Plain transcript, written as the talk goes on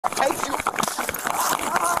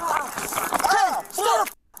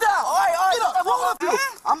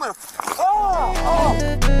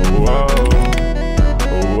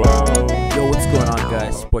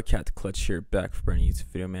Clutch here, back for a brand new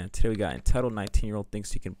YouTube video, man. Today we got entitled 19-year-old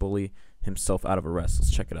thinks he can bully himself out of arrest.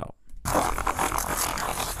 Let's check it out.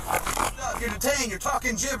 You're detained. You're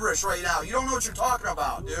talking gibberish right now. You don't know what you're talking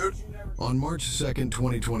about, dude. On March 2nd,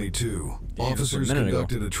 2022, officers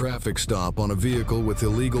conducted a traffic stop on a vehicle with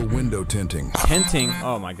illegal window tinting. Tinting?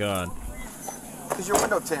 Oh my god. Cause your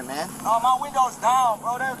window tint, man. No, my window's down,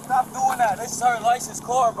 bro. Stop doing that. This is her licensed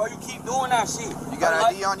car, bro. You keep doing that shit. You got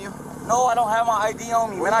ID on you? No, I don't have my ID on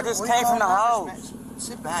me, man. I just came from the house.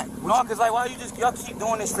 Sit back. No, cause like, why y'all keep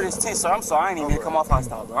doing this for this tint, sir? I'm sorry. I ain't even mean to come off my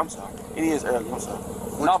style, bro. I'm sorry. It is early. I'm sorry.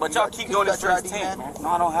 No, but y'all keep doing this for this tint, man. No,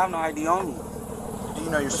 I don't have no ID on me. Do you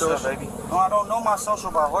know your social, baby? No, I don't know my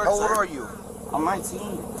social by heart, How old sir. are you? I'm 19.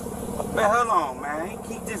 Man, hold on, man.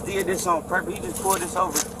 He just did this on purpose. He just pulled this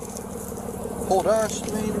over. Hold us.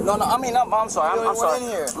 No, I mean, I'm sorry. I'm sorry. In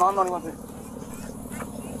here. No, I'm not even here.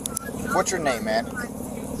 What's your name, man?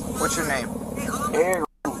 What's your name? Eric.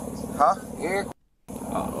 Huh? Eric.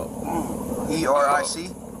 E-R-I-C?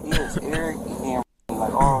 Yes, Eric. And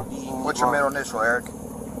like R-D. What's your middle initial, Eric?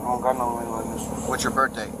 I don't got no middle initial. What's your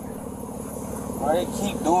birthday? Why they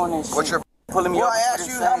keep doing this What's shit? your... Pulling me Well, up I for asked the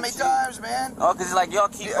you same how many shit. times, man? Oh, cause it's like y'all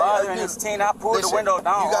keep bothering this teen. I pulled the window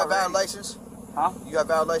down. You got already. valid license? Huh? You got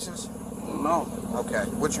valid license? No. Okay.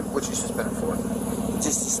 What you suspended for?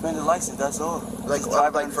 Just suspended license, that's all. Like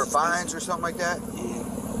for fines or something like that? Yeah.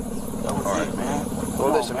 That was All it, right. man.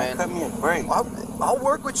 Well, listen, man. Cut me a break. I'll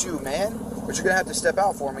work with you, man. But you're gonna have to step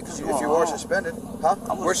out for me because if you are suspended, huh?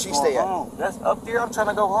 Where's she stay at? That's up there. I'm trying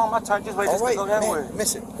to go home. I turned this way just to go that way.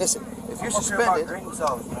 Listen. If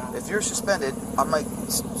you're suspended, I might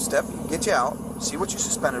get you out, see what you're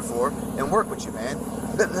suspended for, and work with you, man.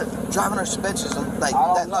 Driving under suspension is like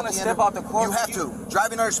I that's don't not want the to end step of, out the car. You have to.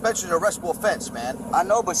 Driving under suspension is an arrestable offense, man. I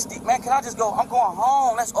know, but man, can I just go? I'm going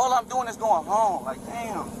home. That's all I'm doing is going home. Like,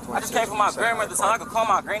 damn. I just came from my grandmother so I could call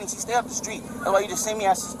my granny. She stay up the street. That's why you just see me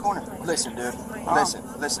at this corner. Listen, dude. Listen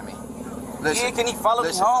to me. Listen. Yeah, can he follow me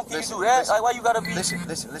home? Can you do that? Like, why you gotta be? Listen to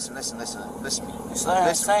me. Same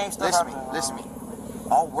stuff. Listen to me.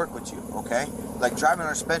 I'll work with you, okay? Like driving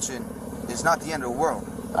under suspension is not the end of the world.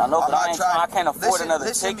 I know, but I can't afford another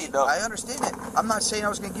ticket, though. I understand it. I'm not saying I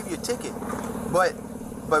was going to give you a ticket, but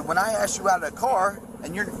when I asked you out of the car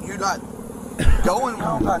and you're not going, I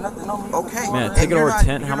don't got nothing on me. Okay, Man, ticket over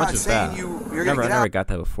 10. How much is that? I Never got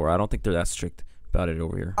that before. I don't think they're that strict about it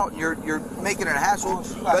over here. You're making it a hassle.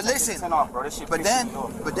 But listen, but then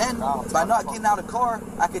by not getting out of the car,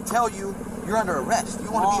 I could tell you you're under arrest.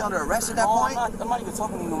 You want to be under arrest at that point? I'm not even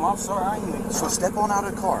talking to you. I'm sorry. I ain't even. So step on out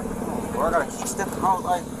of the car. Bro, I gotta keep stepping out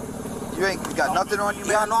like. You got nothing on you,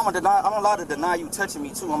 man? Yeah, I know I'm allowed to deny you touching me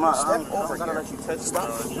too. I'm not. Step over here. Let you touch me. Stop.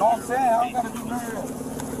 You know what I'm saying? I don't gotta do that.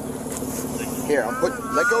 Here,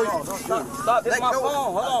 let go. Stop. This is my phone.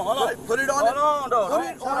 Hold on. Put it on. Hold on, though.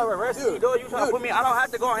 Don't try to arrest me, though. You trying to put me. I don't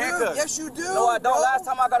have to go in handcuffs. Yes, you do. No, I don't. Last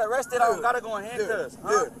time I got arrested, I don't gotta go in handcuffs.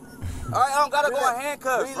 Dude. All right, I don't gotta go in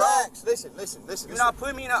handcuffs. Relax. Listen. You're not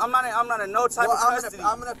putting me in. I'm not in no type of custody.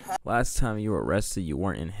 Last time you were arrested, you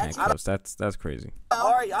weren't in handcuffs. That's crazy.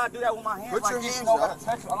 All right, I do that with my hands. Put like your this. hands You don't up. gotta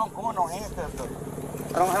touch me. I don't go in no handcuffs, though.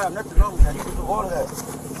 I don't have nothing on me. You can do all of that.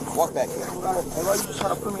 Walk back here. Hey, why you just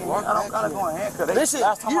trying to put me in? I don't gotta go in handcuffs. Listen,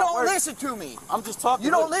 you don't listen to me. I'm just talking.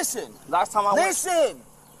 You don't listen. Last time I Listen.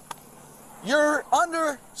 You're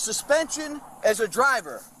under suspension as a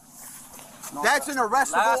driver. No, that's an arrestable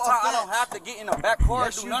last time offense. I don't have to get in the back car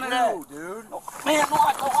and do none of that. Dude. No, man, no,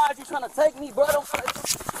 I don't. Why are you trying to take me, bro? Stop.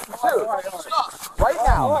 Right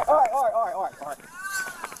now. All right.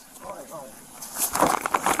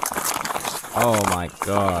 Oh my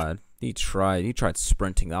god. He tried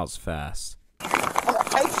sprinting. That was fast. I'm gonna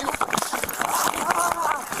take you.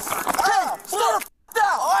 Hey, slow the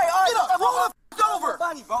down. All right. Get up. Roll the over.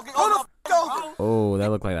 Roll the over. Oh, that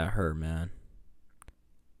looked like that hurt, man.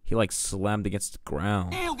 He like slammed against the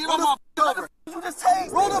ground. Damn, get Roll on the over. You just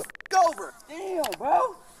tased Roll me. the over. Damn,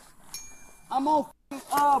 bro. I'm on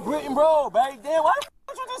Britain Road, baby. Damn, why the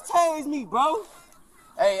you just tase me, bro?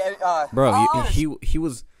 Hey, Bro, he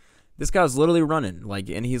was. This guy was literally running, like,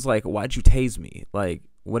 and he's like, "Why'd you tase me? Like,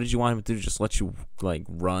 what did you want him to do? Just let you like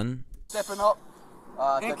run?" stepping up.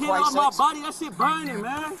 And get out of my body. That shit burning,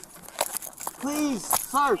 man. Please,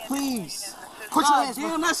 sir, please. Put your hands.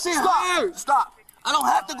 Damn, that shit hurt. Stop. I don't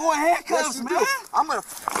have to go in handcuffs, Yes, you man. do. I'm gonna.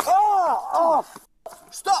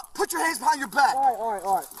 Stop. Put your hands behind your back. All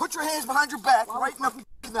right. Put your hands behind your back. Right now.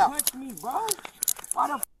 Punch me, bro. Why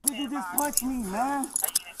the did you just punch me, man?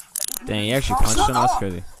 Dang, he actually punched him. That's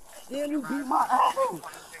crazy. Damn, you beat my ass.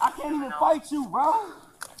 I can't even fight you, bro.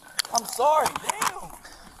 I'm sorry. Damn.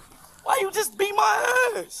 Why you just beat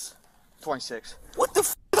my ass? 26. What the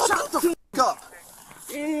f? Shut the f up.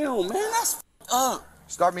 Damn, man, that's up.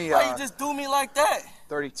 Start me. Why you just do me like that?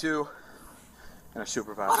 32 and a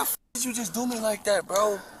supervisor. Why the f did you just do me like that,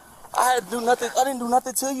 bro? I had to do nothing. I didn't do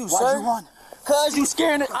nothing to you, sir. Why'd you run? Cause you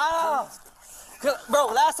scaring it. Bro,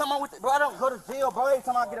 last time I went, bro, I don't go to jail, bro. Every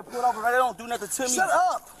time I get a pulled over, bro, they don't do nothing to me. Shut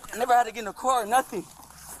up. I never had to get in the car, nothing.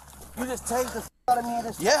 You just tased the f out of me and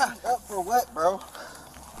just up for what, bro?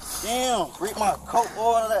 Damn, rip my coat,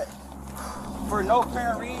 all of that. For no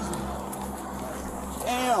apparent reason.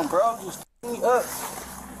 Damn, bro, just f me up.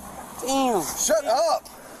 Damn. Shut up.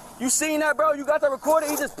 You seen that, bro? You got that recorded?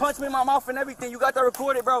 He just punched me in my mouth and everything. You got that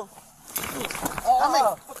recorded, bro?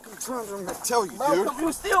 I'm fucking trying to tell you, bro, dude.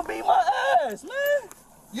 You still beat my ass, man.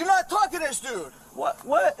 You're not talking to this dude.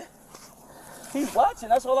 What? He's watching.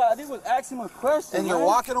 That's all I did was ask him a question. And you're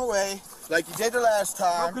walking away like you did the last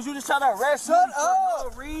time. Because you just tried to arrest me for no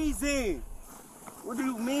reason. What do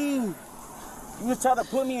you mean? You just tried to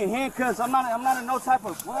put me in handcuffs. I'm not in no type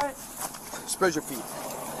of what? Spread your feet.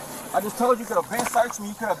 I just told you could have been searched me.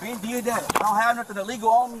 You could have been did that. I don't have nothing illegal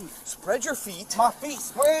on me. Spread your feet. My feet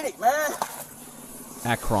spread it, man.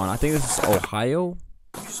 Akron. I think this is Ohio.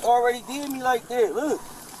 You just already did me like that. Look.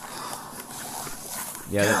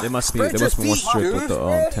 Yeah, they must be more strict with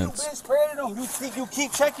the tents. You been spreading them. You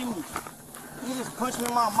keep checking me. You just punched me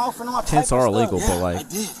in my mouth and my Tents are illegal, stuff. but like,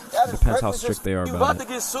 it depends how strict they are You about about it.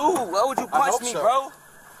 to get sued. Why would you punch me, bro?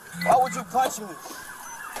 Why would you punch me?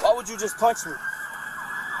 Why would you just punch me?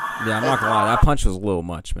 Yeah, I'm not gonna lie, that punch was a little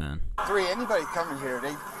much, man. Anybody coming here,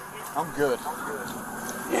 I'm good.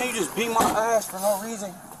 Yeah, you just beat my ass for no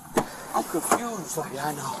reason. I'm confused. Yeah,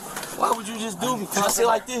 I know. Why would you just do me? Can I sit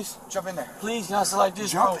like this? Jump in there. Please, can I sit like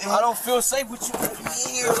this, Jump bro? in. I don't feel safe with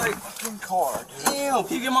you here. Like, Fucking car, dude. damn,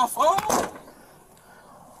 can you get my phone?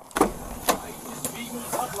 Why you just beat me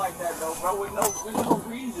up like that, though, bro? With no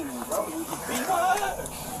reason, bro. You just beat my ass.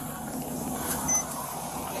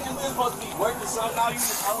 Damn, we're supposed to be working something. Now you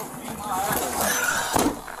just beat my ass.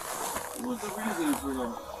 What was the reason for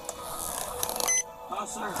that? Huh,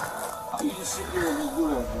 sir? How you just sit here and just do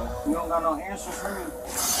that, bro? You don't got no answer for me? You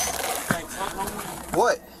can't talk no more?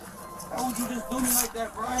 What? Why would you just do me like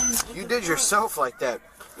that, bro? You did yourself like that.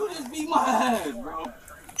 You just beat my ass, bro.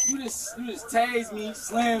 You just tased me,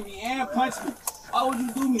 slammed me, and punched me. Why would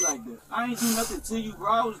you do me like that? I ain't do nothing to you,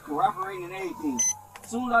 bro. I was cooperating and everything. As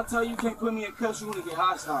soon as I tell you can't put me in cuffs, you wanna get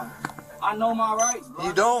hostile. I know my rights, bro.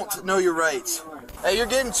 You don't know your rights. Hey, you're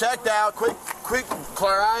getting checked out. Quit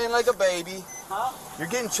crying like a baby. Huh? You're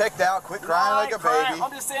getting checked out. Quit crying like a baby.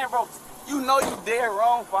 I'm just saying, bro. You know you dead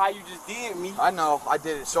wrong for how you just did me. I know. I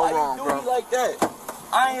did it so Why wrong, you do bro. me like that?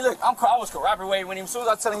 I ain't look. I was cooperating with him. As soon as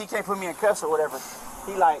I tell him he can't put me in cuffs or whatever,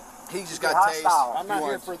 he like. He just got tased. hostile. I'm not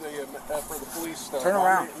here for the police stuff. Turn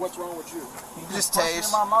around. What's wrong with you? He just punched me in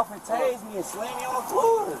tased. my mouth and tased me and slammed me on the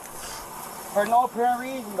floor. For no apparent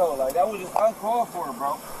reason though. Like that was just uncalled for,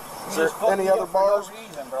 bro. Is there any other bars? For no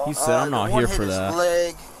reason, bro. He said, I'm not The one here hit for his that.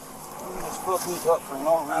 leg. You just fucked me up for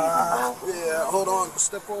no reason, bro. Yeah, hold on.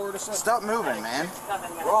 Step forward a second. Stop moving, man.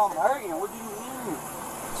 Bro, I'm hurting. What do you mean?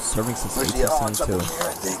 Serving since Where's the odds up 1872. in here,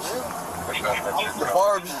 I think. The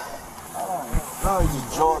Barbie. No, you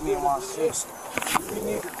just jawed me in my shit. You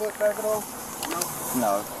need your foot back at all?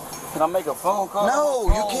 No. Can I make a phone call? No,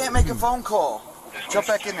 you can't make a phone call. Jump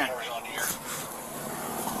back in there.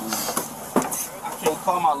 I can't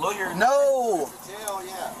call my lawyer. No.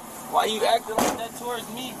 Why you acting like that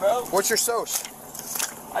towards me, bro? What's your social?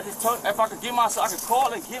 I just told if I could get my, I could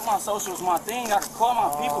call and get my social is my thing. I could call my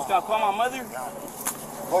people. Can I call my mother?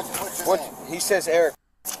 What's your name? He says Eric.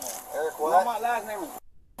 Eric What what? my last name is?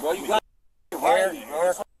 Bro, you got it right.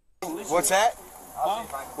 Eric. What's that? Huh?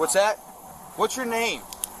 What's that? What's your name?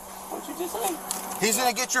 What you just say? He's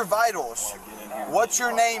gonna get your vitals. What's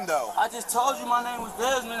your name though? I just told you my name was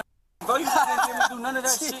Desmond. Bro, you just didn't get me do none of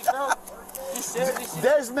that shit, bro. You said this shit.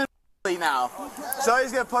 Desmond now. So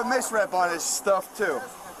he's gonna put misrep on his stuff too.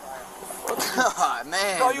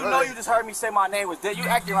 Man. Bro, you know you just heard me say my name was Desmond. You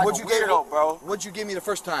acting like a weirdo, bro. What'd you give me the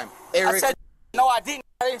first time? I Eric. said, no, I didn't.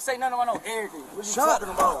 I didn't say nothing about no Eric. What you Shut talking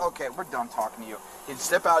up. about? Okay, we're done talking to you. He can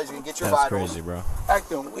step out. He's gonna get your That's vitals crazy, bro.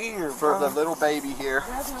 Acting weird, for bro. the little baby here.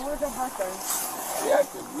 You acting weird as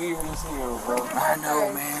hell, bro. I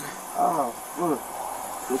know, man. Oh, look.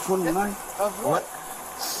 The 29th? What?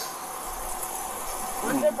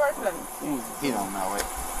 When's your birthday? He don't know it.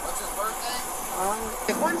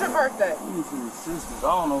 When's your birthday? You see the sisters. I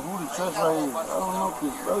don't know who the trust right is. I don't know,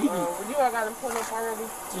 cause bro, you just You all got him pulled up already?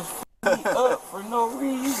 beat up for no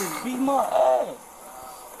reason. You just beat my ass.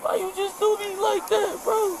 Why you just do me like that,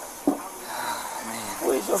 bro?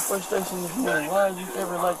 What is your frustration this morning? Why are you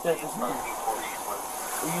ever like that this morning?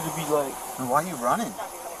 For you to be like, Why are you running?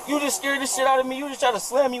 You just scared the shit out of me. You just tried to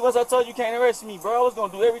slam me once I told you can't arrest me, bro. I was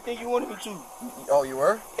gonna do everything you wanted me to. Oh, you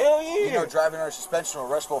were? Hell yeah. You know, driving under suspension or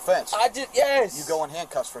arrestable offense. Yes. You go in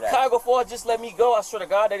handcuffs for that. Chicago 4 just let me go. I swear to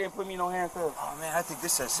God, they didn't put me in no handcuffs. Oh man, I think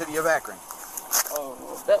this says City of Akron. Oh,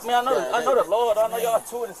 I know the Lord. I know y'all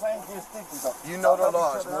two in the same jurisdiction. You know the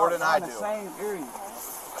laws more than I do. In the same area.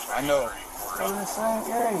 I know. We're in the same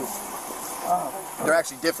area. They're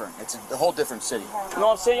actually different. It's a whole different city. You know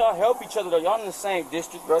what I'm saying? Y'all help each other though. Y'all in the same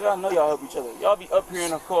district, bro. Y'all know y'all help each other. Y'all be up here in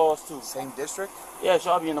the forest too. Same district? Yes,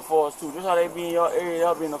 y'all be in the forest too. Just how they be in your area,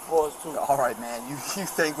 y'all be in the forest too. All right, man. You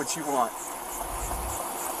think what you want.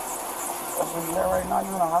 That's where you at right now.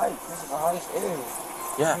 You in a height. This is the highest area.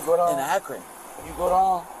 Yeah. You go down, in Akron. you go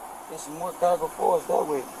down. There's some more Chicago forest that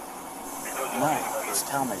way. No, it's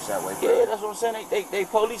Talmadge that way. Yeah, that's what I'm saying. They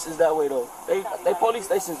police is that way though. They police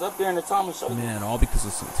stations up there in the Thomas show. Man, all because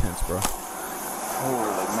of some tents, bro.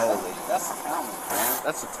 Holy moly. That's the Talmadge, man.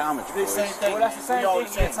 That's the Talmadge police. Same thing. Well, that's the same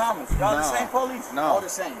thing in Thomas. Y'all the same police? No. All the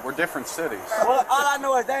same. We're different cities. Well, all I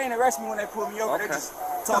know is they ain't arrest me when they pulled me over. They just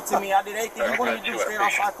talked to me. I did everything you wanted me to do, straight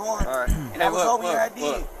off my car. All right. And I was over here, I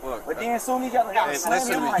did. But then soon he got Hey, slammed listen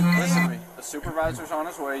me. to me. I'm like, Listen to damn. me. The supervisor's on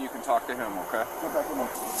his way. You can talk to him, okay? You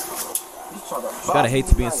gotta hate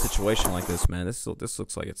to be in a situation like this, man. This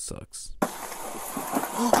looks like it sucks.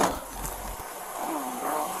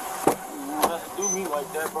 Do me like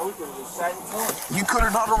that, bro. We could have just sat and talked. You could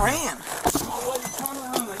have not ran. I wasn't trying to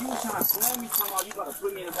run. You was trying to slam me somehow. You gotta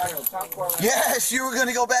put me in the back of the top car. Like Yes, you were going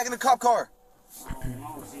to go back in the cop car.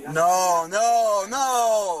 that. No, no,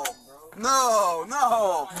 no. No,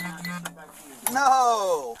 no.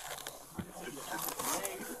 No.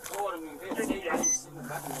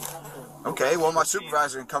 Okay, well, my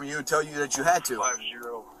supervisor can come to you and tell you that you had to. That's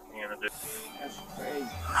crazy.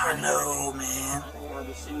 I know, man.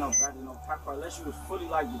 Unless you was fully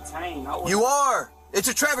like detained. You are. It's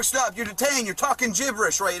a traffic stop. You're detained. You're talking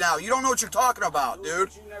gibberish right now. You don't know what you're talking about,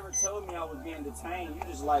 dude. You never told me I was being detained. You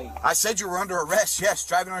just like. I said you were under arrest. Yes,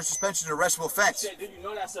 driving under suspension is an arrestable offense. You said, do you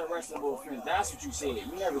know that's an arrestable offense? That's what you said. You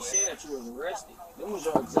never said that you was arrested. Them was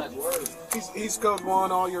your exact words. He's code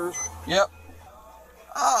 1, all yours. Yep.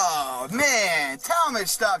 Oh, man. Talmadge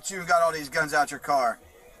stopped you and got all these guns out your car.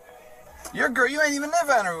 Your girl, you ain't even live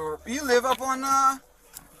under. You live up on,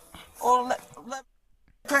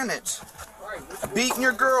 Independence. Beating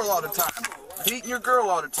your girl all the time. Beating your girl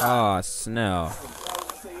all the time. Ah, Snell.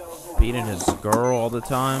 Beating his girl all the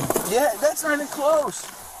time. Yeah, that's not even close.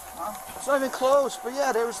 It's not even close, but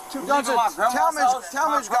yeah, there was 2 guns. Talmadge got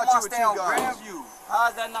you with 2 guns. How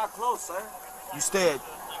is that not close, sir? You stayed.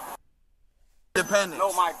 Independence.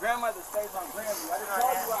 No, my grandmother stays on Grandview. I just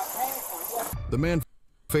told you where I came from. The man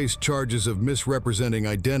faced charges of misrepresenting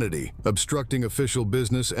identity, obstructing official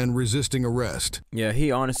business, and resisting arrest. Yeah, he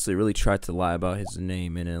honestly really tried to lie about his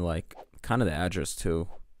name and then, like, kind of the address too.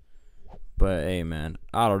 But hey, man,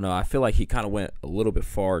 I don't know. I feel like he kind of went a little bit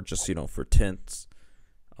far, just for tents.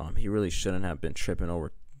 He really shouldn't have been tripping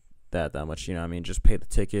over that much. You know what I mean? Just pay the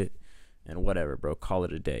ticket and whatever, bro. Call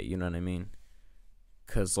it a day. You know what I mean?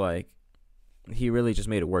 Cause like, he really just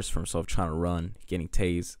made it worse for himself trying to run, getting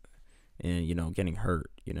tased, and getting hurt.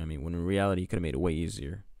 You know what I mean? When in reality, he could have made it way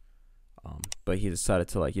easier. But he decided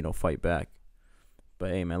to fight back.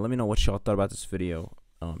 But hey, man, let me know what y'all thought about this video.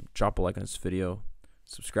 Drop a like on this video.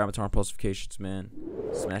 Subscribe to our notifications, man.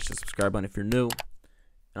 Smash the subscribe button if you're new. And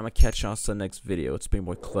I'm gonna catch y'all on the next video. It's been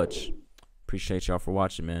boy Clutch. Appreciate y'all for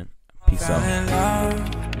watching, man. Peace out.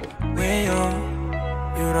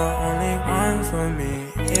 You're the only one for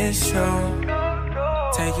me. It's true.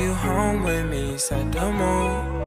 Take you home with me. Set the mood.